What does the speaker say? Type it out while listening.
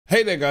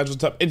Hey there guys,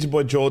 what's up? It's your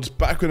boy George,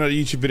 back with another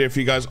YouTube video for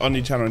you guys on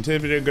the channel. In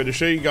today's video I'm going to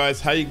show you guys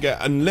how you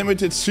get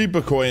unlimited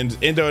super coins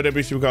into WWE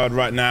Supercard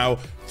right now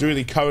through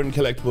the current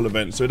collectible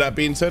event. So with that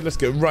being said, let's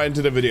get right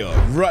into the video.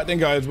 Right then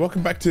guys,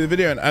 welcome back to the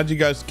video, and as you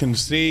guys can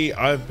see,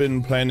 I've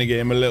been playing the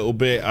game a little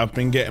bit. I've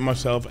been getting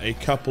myself a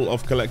couple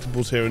of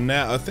collectibles here and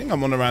there. I think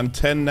I'm on around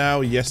 10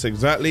 now, yes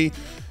exactly.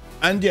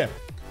 And yeah,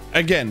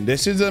 again,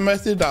 this is a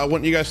method that I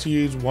want you guys to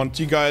use once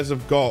you guys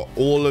have got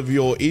all of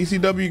your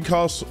ECW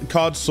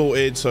cards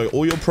sorted, so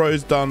all your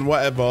pros done,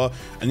 whatever,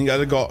 and you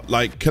guys have got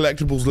like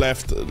collectibles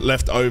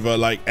left over,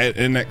 like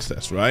in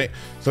excess, right?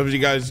 So as you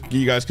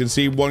guys can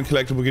see, one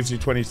collectible gives you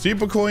 20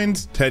 super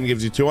coins, 10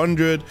 gives you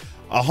 200,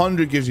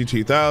 100 gives you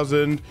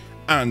 2000,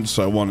 and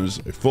so on and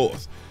so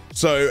forth.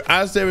 So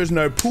as there is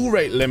no pull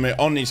rate limit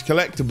on these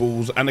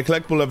collectibles and the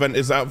collectible event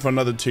is out for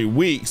another 2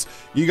 weeks,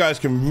 you guys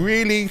can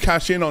really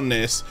cash in on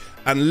this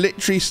and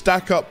literally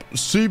stack up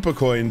super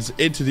coins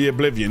into the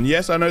oblivion.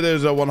 Yes, I know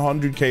there's a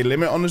 100k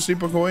limit on the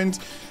super coins,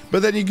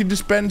 but then you can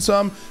just spend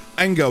some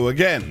and go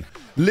again.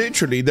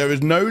 Literally, there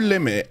is no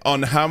limit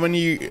on how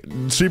many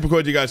super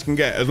coins you guys can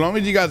get. As long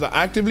as you guys are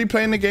actively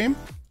playing the game,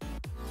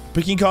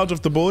 picking cards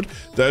off the board,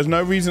 there's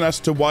no reason as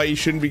to why you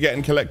shouldn't be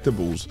getting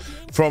collectibles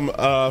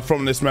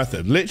from this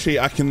method. Literally,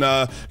 I can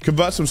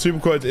convert some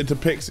super coins into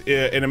picks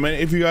in a minute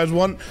if you guys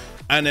want,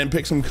 and then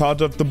pick some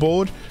cards off the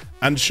board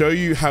and show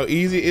you how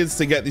easy it is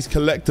to get these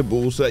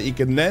collectibles so that you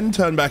can then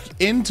turn back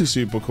into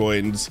super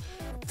coins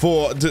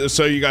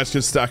so you guys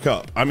can stack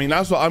up. I mean,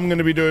 that's what I'm going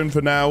to be doing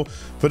for now,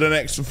 for the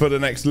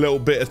next little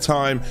bit of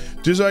time,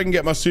 just so I can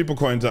get my super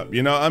coins up.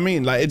 You know what I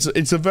mean? Like,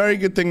 it's a very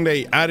good thing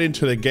they add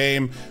into the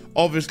game.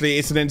 Obviously,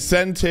 it's an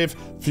incentive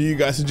for you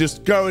guys to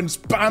just go and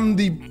spam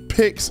the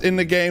picks in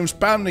the game,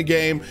 spam the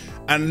game,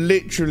 and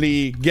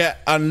literally get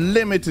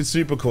unlimited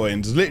super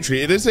coins.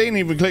 Literally, this ain't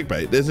even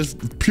clickbait. This is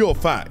pure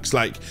facts.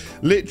 Like,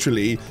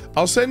 literally,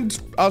 I'll send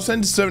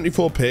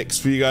 74 picks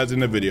for you guys in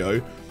the video.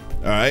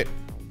 All right.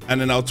 And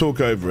then I'll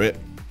talk over it.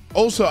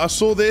 Also, I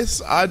saw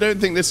this. I don't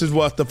think this is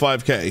worth the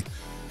 5k.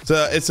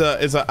 So it's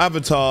an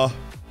avatar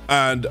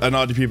and an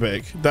RDP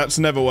pick. That's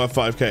never worth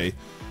 5k.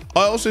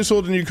 I also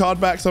saw the new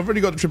card backs. I've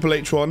already got the Triple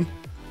H one.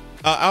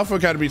 Alpha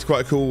Academy is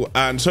quite cool,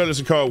 and Solo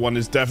Socorro one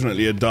is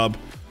definitely a dub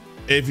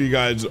if you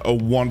guys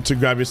want to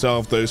grab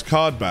yourself those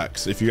card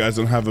backs, if you guys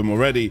don't have them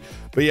already.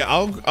 But yeah,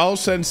 I'll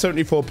send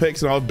 74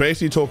 picks, and I'll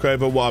basically talk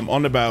over what I'm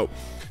on about.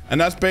 And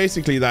that's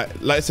basically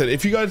that. Like I said,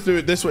 if you guys do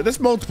it this way, there's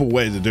multiple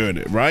ways of doing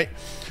it, right?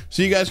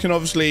 So you guys can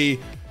obviously,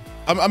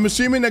 I'm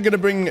assuming they're gonna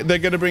bring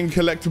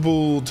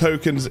collectible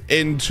tokens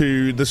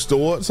into the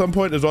store at some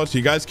point as well. So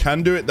you guys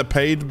can do it the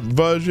paid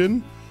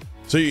version.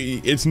 So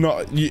it's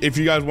not, if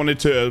you guys wanted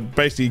to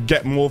basically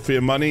get more for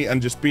your money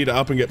and just speed it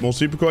up and get more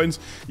super coins,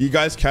 you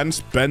guys can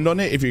spend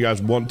on it if you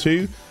guys want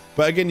to.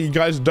 But again, you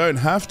guys don't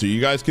have to. You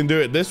guys can do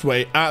it this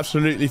way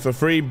absolutely for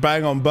free,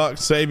 bang on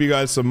bucks, save you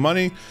guys some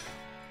money,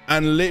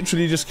 and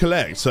literally just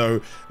collect.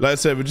 So like I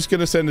said, we're just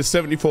going to send the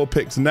 74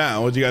 picks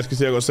now. As you guys can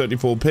see, I've got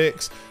 74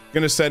 picks.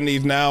 Going to send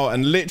these now,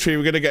 and literally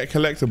we're going to get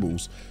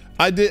collectibles.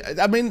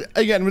 I mean,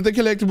 again, with the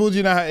collectibles,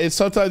 you know how it is.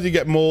 Sometimes you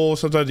get more,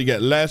 sometimes you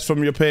get less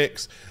from your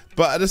picks.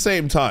 But at the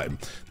same time,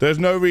 there's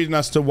no reason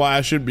as to why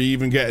I should be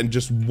even getting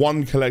just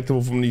one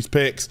collectible from these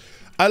picks.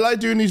 I like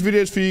doing these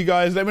videos for you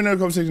guys. Let me know in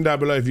the comment section down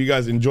below if you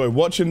guys enjoy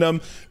watching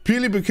them,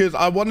 purely because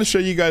I want to show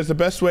you guys the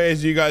best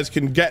ways you guys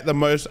can get the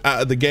most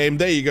out of the game.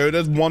 There you go,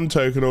 there's one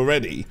token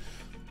already.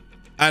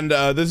 And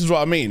this is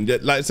what I mean.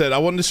 Like I said, I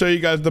want to show you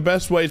guys the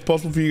best ways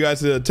possible for you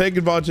guys to take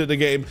advantage of the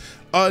game,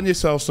 earn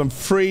yourself some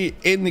free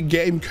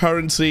in-the-game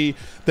currency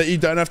that you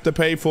don't have to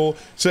pay for,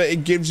 so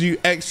it gives you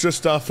extra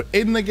stuff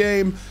in the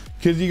game.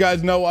 Because you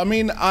guys know what I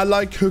mean. I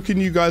like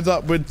hooking you guys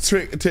up with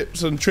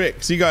tips and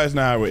tricks. You guys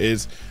know how it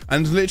is.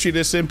 And it's literally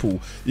this simple.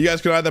 You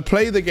guys can either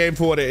play the game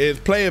for what it is,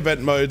 play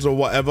event modes or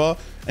whatever,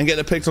 and get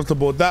the picks off the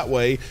board that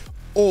way.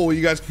 Or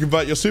you guys can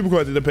convert your super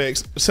coins into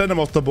picks, send them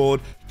off the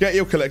board, get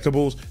your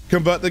collectibles,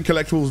 convert the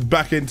collectibles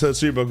back into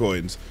super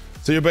coins.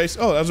 So you're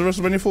basically, oh, that's a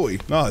WrestleMania 40.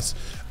 Nice.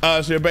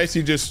 So you're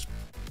basically just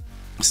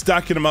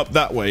stacking them up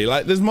that way.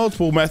 Like, there's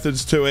multiple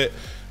methods to it.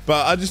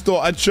 But I just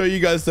thought I'd show you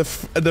guys the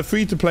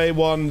free-to-play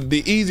one,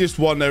 the easiest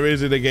one there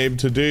is in the game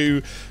to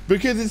do,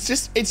 because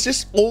it's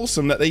just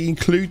awesome that they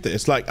include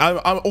this. Like, I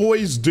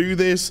always do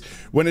this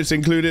when it's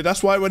included.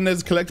 That's why when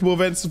there's collectible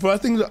events,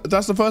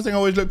 that's the first thing I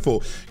always look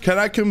for. Can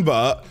I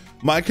convert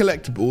my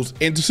collectibles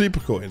into super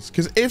coins?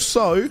 Because if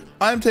so,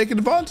 I'm taking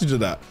advantage of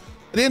that.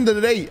 At the end of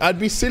the day, I'd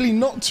be silly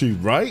not to,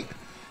 right?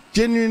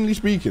 Genuinely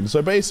speaking.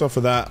 So based off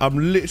of that,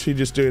 I'm literally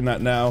just doing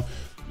that now.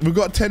 We've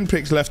got 10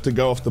 picks left to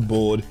go off the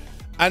board.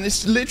 And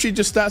it's literally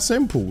just that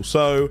simple.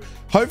 So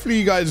hopefully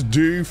you guys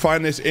do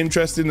find this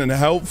interesting and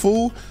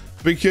helpful,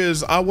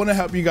 because I want to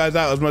help you guys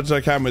out as much as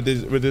I can with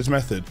this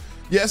method.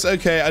 Yes,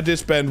 okay, I did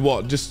spend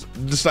what, just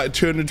like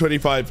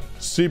 225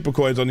 super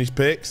coins on these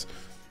picks,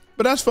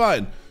 but that's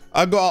fine.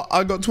 I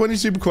got 20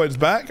 super coins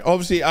back.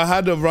 Obviously, I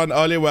had a run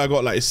earlier where I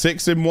got like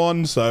 6 in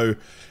one, so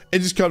it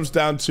just comes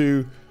down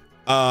to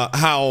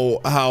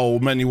how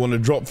many want to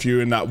drop for you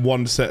in that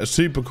one set of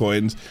super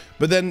coins.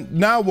 But then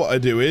now what I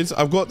do is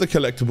I've got the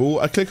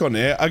collectible, I click on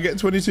it, I get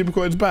 20 super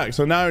coins back.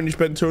 So now I only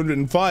spent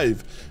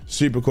 205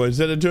 super coins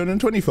instead of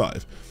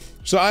 225.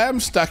 So I am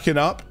stacking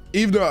up.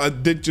 Even though I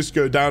did just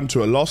go down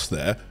to a loss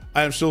there,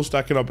 I am still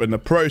stacking up in the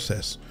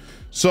process.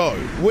 So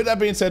with that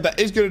being said, that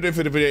is going to do it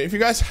for the video. If you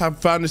guys have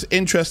found this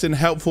interesting,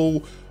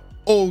 helpful,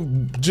 or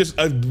just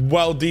a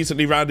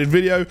decently rounded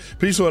video,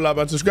 please hit the like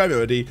button, subscribe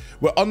already.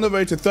 We're on the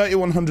road to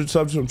 3,100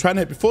 subs. I'm trying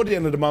to hit before the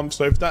end of the month,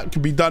 so if that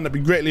can be done, that'd be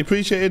greatly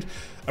appreciated.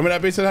 And with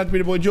that being said, I had to be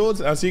the boy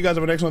George. I'll see you guys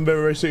on the next one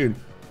very, very soon.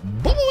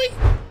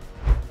 Bye.